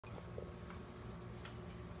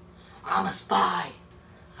I'm a spy.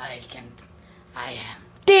 I am.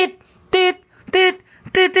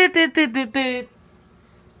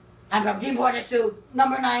 I'm from Team Fortress 2,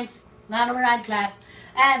 number 9 class,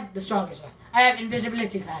 and the strongest one. I have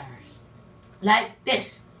invisibility powers. Like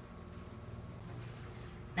this.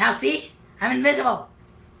 Now see? I'm invisible.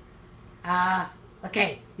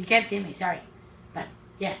 Okay, you can't see me, sorry. But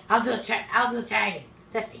yeah, I'll do a try.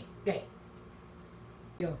 Testing. Okay.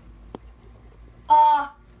 Yo.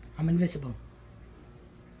 I'm invisible.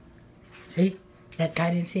 See? That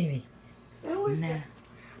guy didn't see me. Now where's that?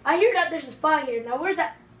 I hear that there's a spy here. Now where's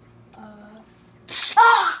that?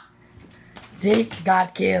 See?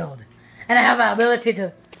 Got killed. And I have an ability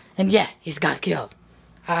to... And yeah, he's got killed.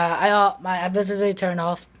 My ability turned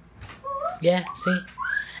off. Yeah, see?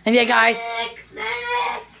 And yeah, guys.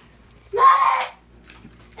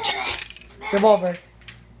 Revolver.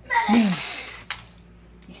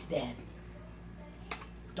 He's dead.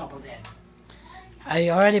 Double dead. I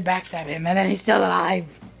already backstabbed him and then he's still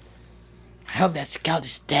alive. I hope that scout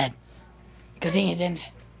is dead. Good thing he didn't.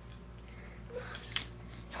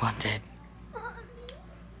 You want dead?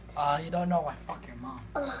 You don't know I fuck your mom.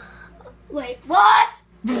 Wait, what?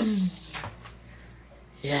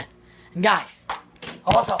 Yeah. And guys,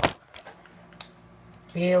 also,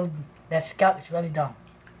 feel that scout is really dumb.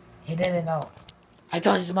 He didn't know. I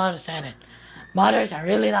thought his mother said it. Mothers are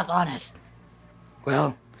really not honest.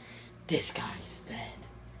 Well, this guy is dead.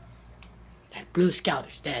 That blue scout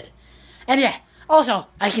is dead. And yeah, also,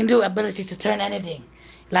 I can do ability to turn anything.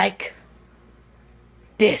 Like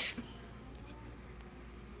this.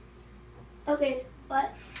 Okay,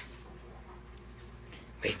 what?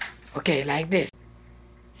 Wait, okay, like this.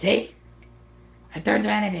 See? I turn to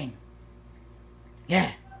anything.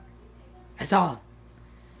 Yeah. That's all.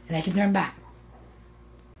 And I can turn back.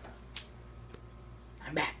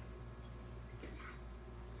 I'm back.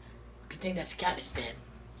 Good thing that scout is dead.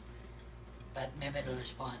 But maybe it'll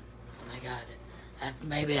respawn. Oh my god.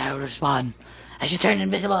 Maybe I will respawn. I should turn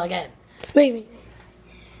invisible again. Wait.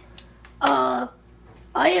 I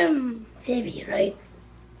am heavy, right?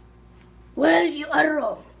 Well, you are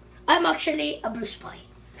wrong. I'm actually a blue spy.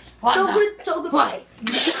 What So goodbye.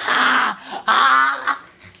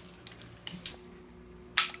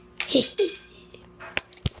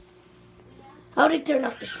 How did I turn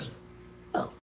off this thing? Oh.